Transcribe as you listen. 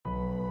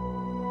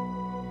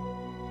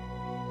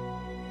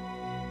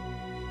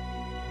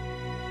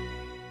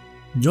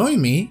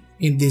Join me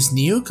in this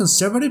new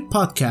conservative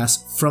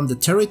podcast from the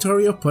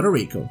territory of Puerto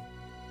Rico,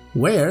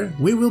 where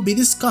we will be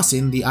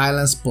discussing the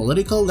island's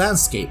political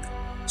landscape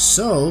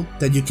so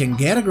that you can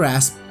get a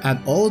grasp at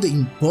all the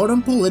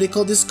important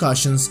political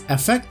discussions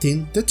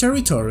affecting the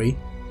territory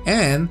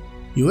and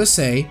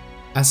USA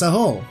as a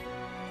whole.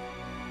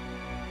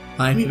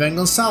 I'm Ivan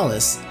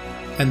Gonzalez,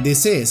 and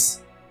this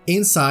is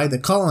Inside the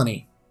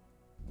Colony.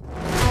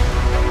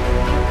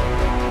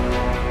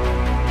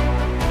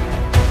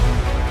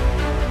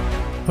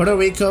 Puerto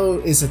Rico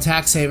is a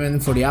tax haven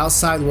for the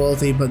outside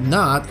wealthy, but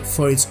not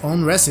for its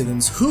own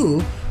residents who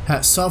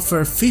have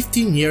suffered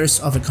 15 years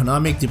of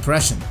economic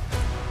depression.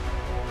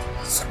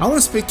 I want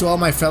to speak to all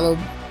my fellow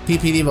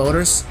PPD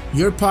voters.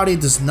 Your party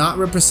does not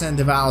represent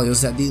the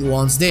values that it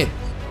once did.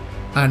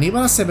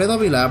 Aníbal Acevedo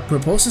Vilá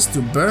proposes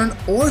to burn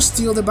or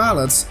steal the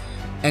ballots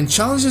and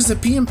challenges the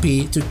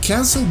PNP to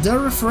cancel their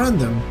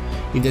referendum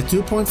if the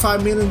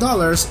 $2.5 million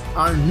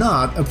are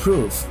not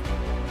approved.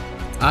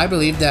 I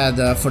believe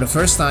that for the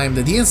first time,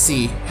 the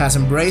DNC has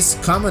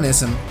embraced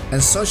communism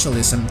and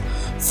socialism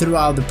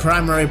throughout the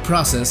primary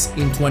process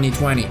in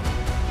 2020.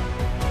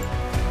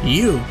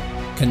 You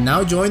can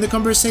now join the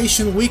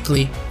conversation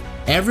weekly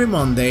every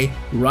Monday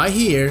right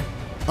here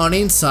on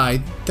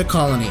Inside the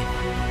Colony.